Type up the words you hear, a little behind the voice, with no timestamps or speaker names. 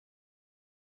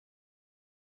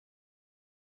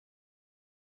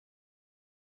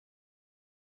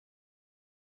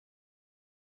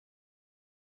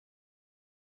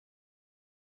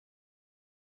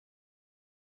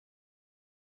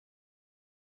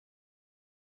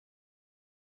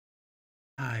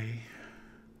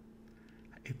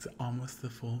It's almost the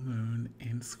full moon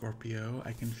in Scorpio.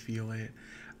 I can feel it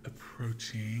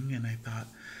approaching, and I thought,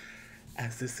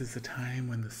 as this is a time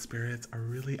when the spirits are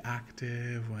really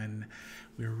active, when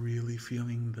we're really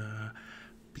feeling the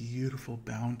beautiful,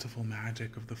 bountiful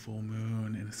magic of the full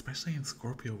moon, and especially in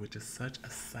Scorpio, which is such a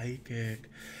psychic,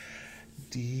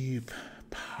 deep,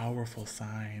 powerful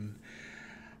sign.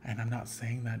 And I'm not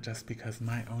saying that just because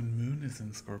my own moon is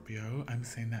in Scorpio. I'm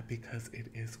saying that because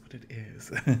it is what it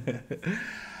is.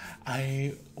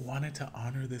 I wanted to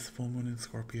honor this full moon in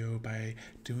Scorpio by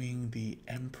doing the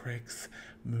Emprexx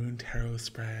MoonTarot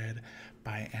spread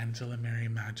by Angela Mary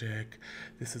Magick.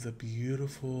 This is a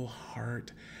beautiful,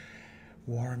 heart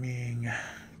warming,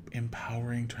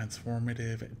 empowering,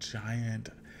 transformative, giant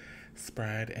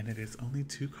spread, and it is only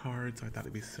 2 cards, so I thought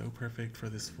it'd be so perfect for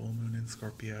this full moon in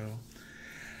Scorpio.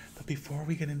 But before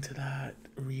we get into that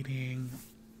reading,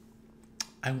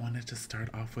 I wanted to start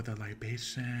off with a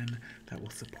libation that will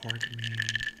support me.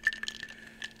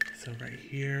 So right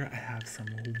here I have some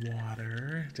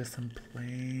water, just some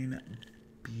plain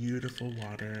beautiful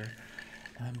water,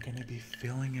 and I'm going to be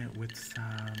filling it with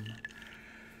some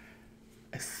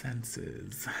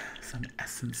essences.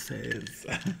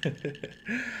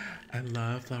 I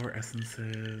love flower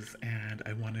essences, and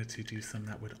I wanted to do some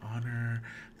that would honor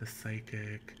the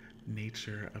psychic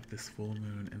nature of this full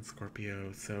moon in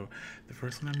Scorpio. So the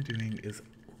first one I'm doing is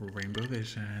Rainbow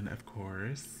Vision, of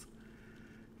course,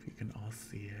 if you can all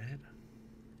see it.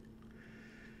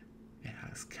 It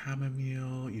has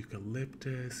chamomile,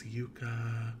 eucalyptus,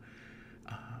 yucca.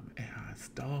 It has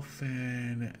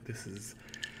dolphin. This is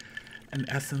an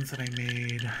essence that I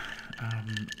made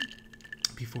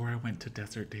before I went to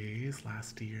Desert Days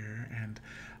last year, and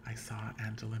I saw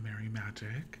Angela Mary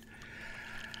Magick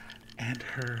and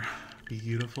her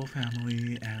beautiful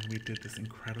family, and we did this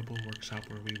incredible workshop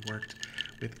where we worked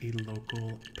with a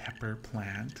local pepper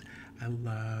plant. I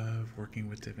love working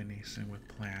with divination with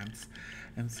plants,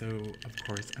 and so of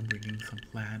course I'm bringing some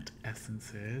plant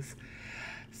essences.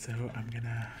 So I'm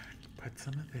gonna put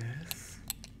some of this.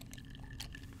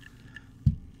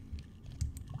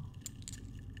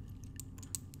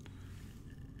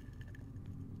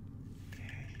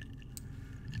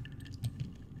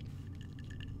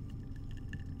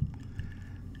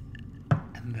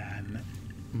 And then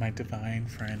my divine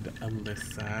friend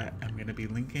Alyssa, I'm going to be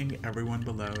linking everyone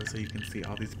below so you can see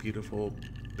all these beautiful,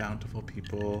 bountiful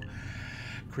people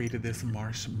created this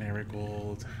Marsh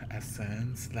Marigold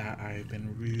essence that I've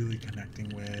been really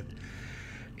connecting with.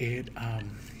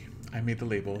 I made the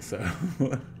label, so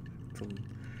if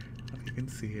you can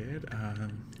see it.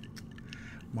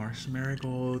 Marsh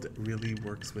Marigold really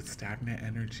works with stagnant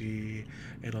energy.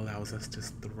 It allows us to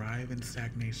thrive in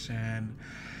stagnation.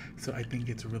 So I think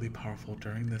it's really powerful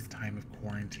during this time of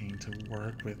quarantine to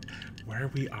work with where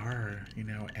we are, you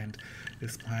know, and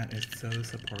this plant is so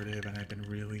supportive, and I've been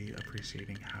really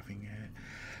appreciating having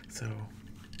it. So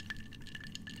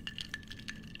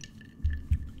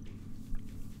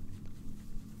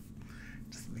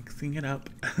just mixing it up.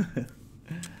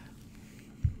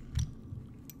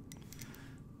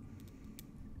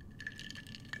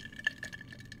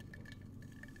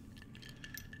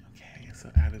 So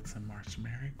added some Marsh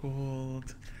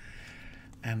Marigold.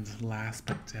 And last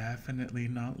but definitely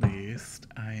not least,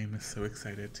 I'm so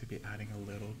excited to be adding a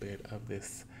little bit of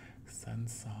this Sun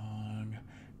Song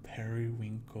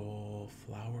Periwinkle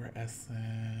flower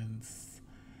essence.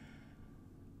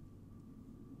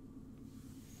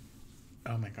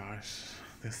 Oh my gosh,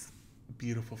 this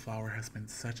beautiful flower has been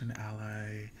such an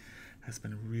ally, has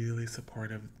been really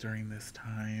supportive during this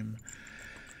time.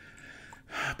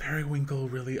 Periwinkle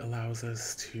really allows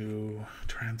us to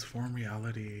transform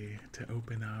reality, to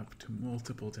open up to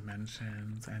multiple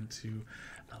dimensions, and to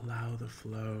allow the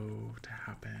flow to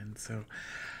happen. So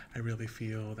I really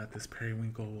feel that this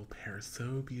periwinkle will pair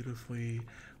so beautifully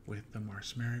with the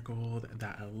Marsh Marigold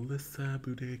that Alyssa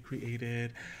Budig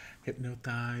created.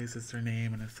 Hypnotize is her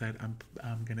name, and I said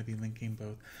I'm going to be linking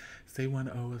both Saewon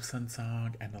of Sun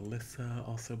Song and Alyssa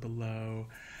also below.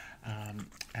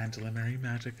 Angela Mary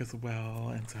Magick as well,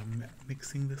 and so I'm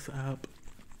mixing this up.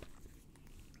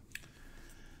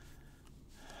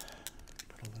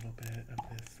 Put a little bit of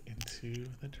this into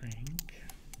the drink.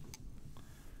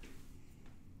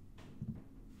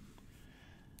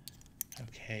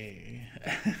 Okay,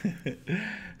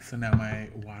 so now my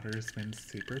water's been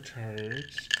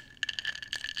supercharged.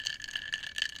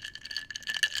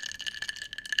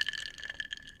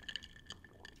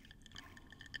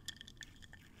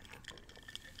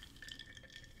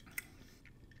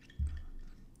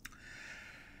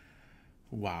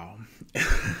 Wow.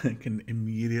 I can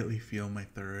immediately feel my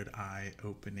third eye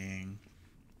opening.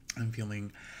 I'm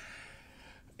feeling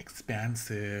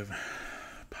expansive,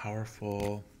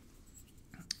 powerful.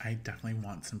 I definitely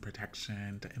want some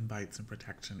protection, to invite some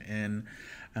protection in.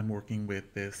 I'm working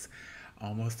with this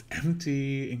almost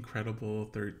empty, incredible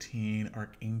 13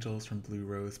 archangels from Blue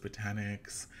Rose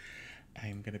Botanics.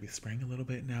 I'm going to be spraying a little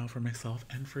bit now for myself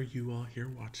and for you all here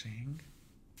watching.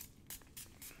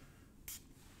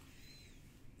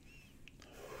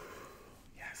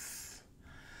 Yes.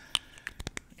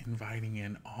 Inviting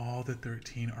in all the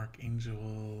 13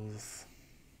 archangels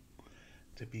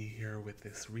to be here with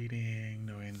this reading,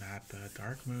 knowing that the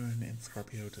dark moon in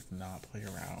Scorpio does not play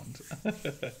around.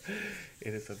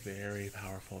 It is a very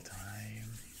powerful time.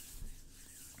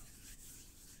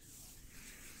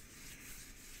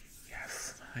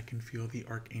 Yes, I can feel the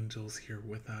archangels here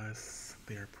with us.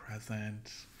 They are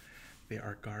present. They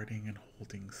are guarding and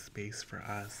holding space for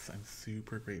us. I'm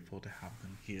super grateful to have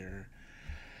them here.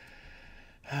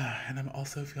 And I'm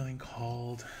also feeling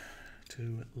called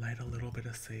to light a little bit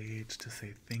of sage to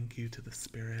say thank you to the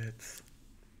spirits.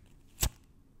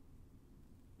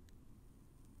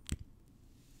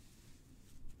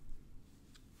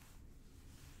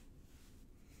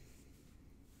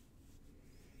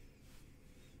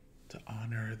 To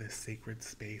honor this sacred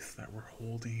space that we're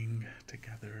holding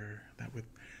together, that we're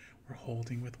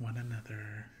holding with one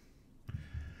another.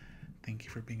 Thank you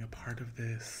for being a part of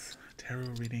this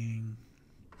tarot reading,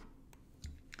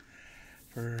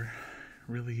 for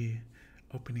really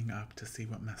opening up to see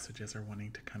what messages are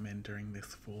wanting to come in during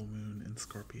this full moon in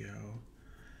Scorpio.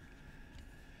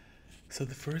 So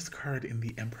the first card in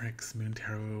the Emprexx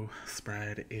MoonTarot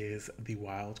spread is the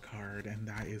wild card, and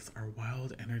that is our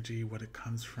wild energy, what it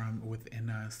comes from within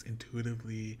us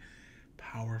intuitively,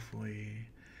 powerfully,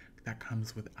 that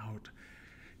comes without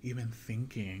even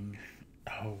thinking.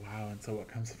 Oh wow, and so what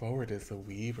comes forward is the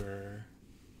Weaver.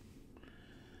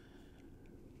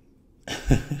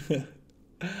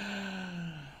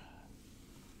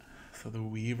 So the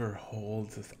Weaver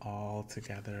holds us all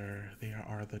together. They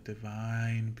are the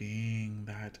divine being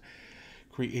that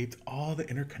creates all the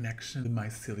interconnection, the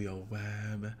mycelial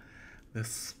web, the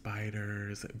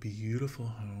spider's beautiful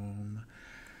home.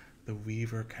 The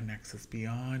Weaver connects us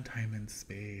beyond time and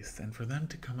space. And for them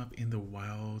to come up in the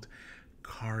wild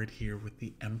card here with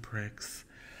the Emprexx,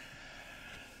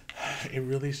 it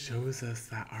really shows us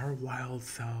that our wild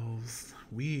selves,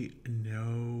 we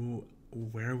know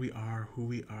where we are, who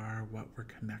we are, what we're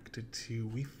connected to.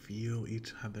 We feel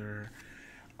each other.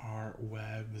 Our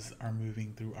webs are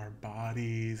moving through our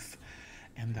bodies,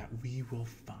 and that we will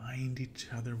find each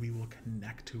other, we will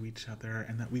connect to each other,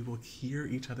 and that we will hear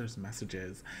each other's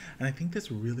messages. And I think this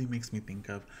really makes me think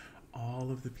of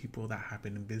all of the people that have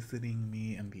been visiting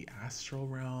me in the astral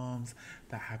realms,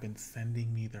 that have been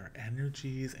sending me their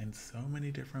energies in so many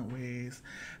different ways,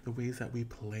 the ways that we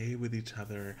play with each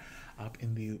other up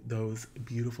in those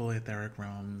beautiful etheric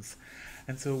realms.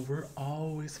 And so we're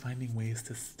always finding ways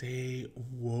to stay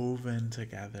woven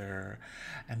together,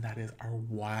 and that is our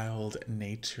wild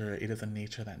nature. It is a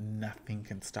nature that nothing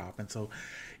can stop. And so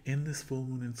in this full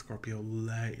moon in Scorpio,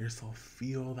 let yourself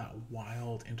feel that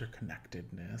wild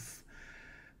interconnectedness,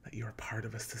 that you are part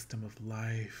of a system of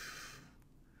life,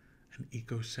 an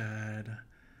eco-shed,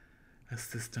 a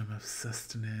system of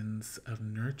sustenance, of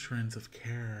nurturance, of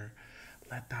care.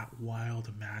 Let that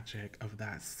wild magic of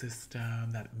that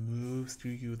system that moves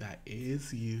through you, that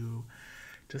is you,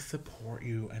 just support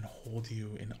you and hold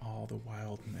you in all the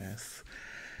wildness.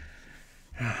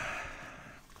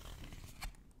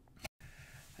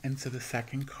 And so the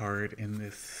second card in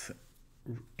this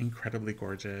incredibly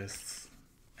gorgeous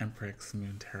Emprexx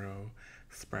MoonTarot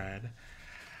spread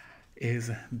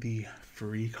is the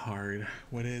free card.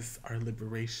 What is our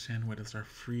liberation? What is our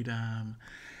freedom?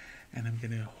 And I'm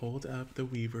going to hold up the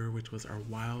Weaver, which was our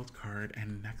wild card,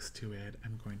 and next to it,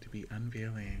 I'm going to be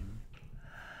unveiling.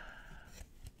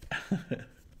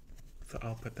 So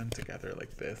I'll put them together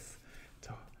like this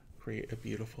to create a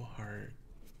beautiful heart.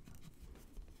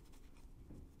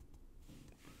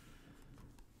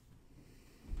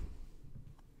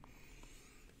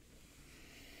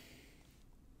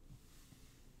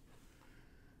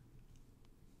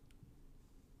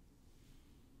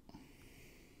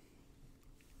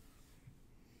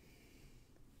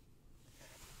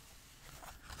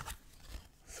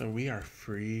 So we are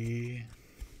free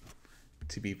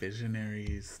to be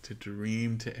visionaries, to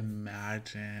dream, to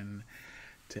imagine,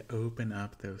 to open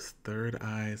up those third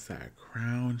eyes, that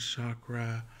crown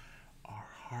chakra, our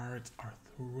hearts, our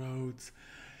throats,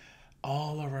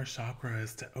 all of our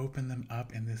chakras, to open them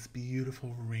up in this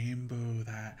beautiful rainbow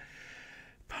that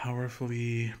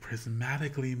powerfully,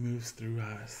 prismatically moves through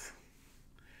us.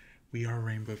 We are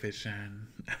Rainbow Vision.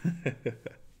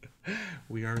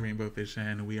 We are Rainbow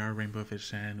Vision. We are Rainbow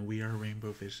Vision. We are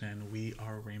Rainbow Vision. We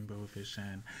are Rainbow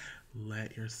Vision.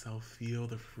 Let yourself feel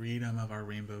the freedom of our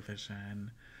Rainbow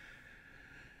Vision.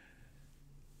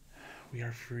 We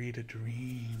are free to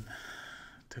dream,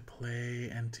 to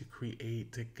play, and to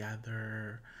create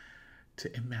together,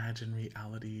 to imagine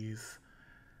realities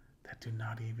that do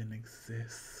not even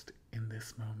exist in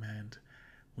this moment.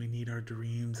 We need our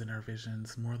dreams and our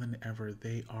visions more than ever.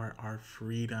 They are our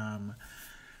freedom.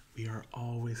 We are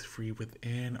always free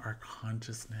within our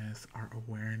consciousness, our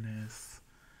awareness.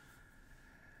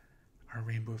 Our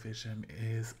rainbow vision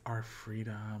is our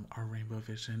freedom. Our rainbow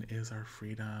vision is our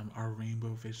freedom. Our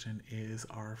rainbow vision is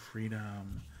our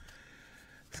freedom.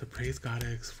 So praise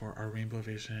Goddess for our rainbow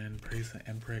vision. Praise the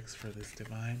Emprexx for this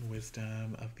divine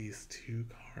wisdom of these two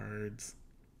cards.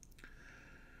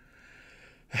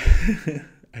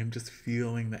 I'm just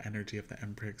feeling the energy of the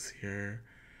Emprexx here.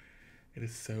 It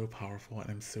is so powerful,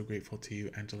 and I'm so grateful to you,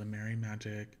 Angela Mary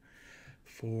Magick,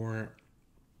 for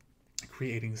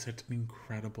creating such an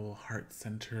incredible,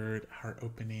 heart-centered,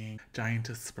 heart-opening,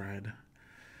 giantess spread.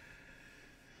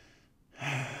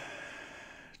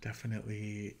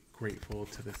 Definitely grateful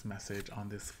to this message on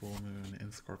this full moon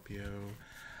in Scorpio.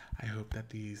 I hope that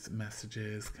these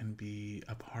messages can be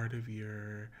a part of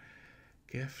your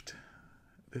gift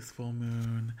this full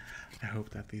moon. I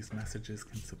hope that these messages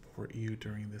can support you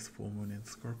during this full moon in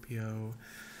Scorpio.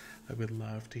 I would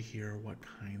love to hear what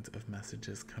kinds of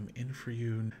messages come in for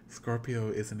you. Scorpio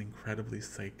is an incredibly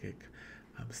psychic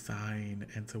sign,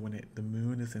 and so when the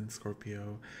moon is in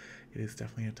Scorpio, it is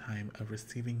definitely a time of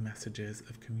receiving messages,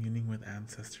 of communing with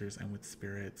ancestors and with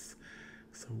spirits.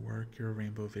 So work your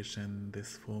rainbow vision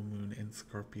this full moon in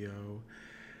Scorpio.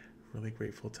 Really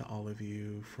grateful to all of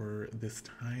you for this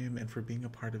time and for being a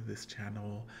part of this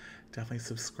channel. Definitely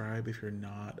subscribe if you're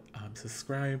not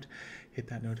subscribed. Hit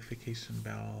that notification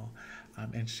bell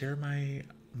and share my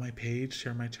page,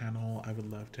 share my channel. I would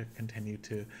love to continue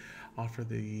to offer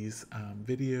these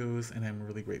videos, and I'm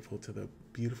really grateful to the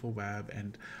beautiful web.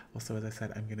 And also, as I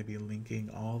said, I'm going to be linking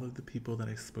all of the people that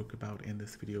I spoke about in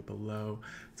this video below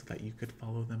so that you could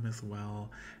follow them as well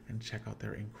and check out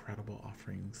their incredible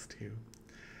offerings too.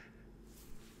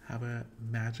 Have a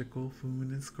magical full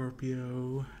moon in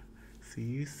Scorpio. See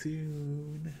you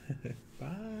soon.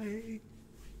 Bye.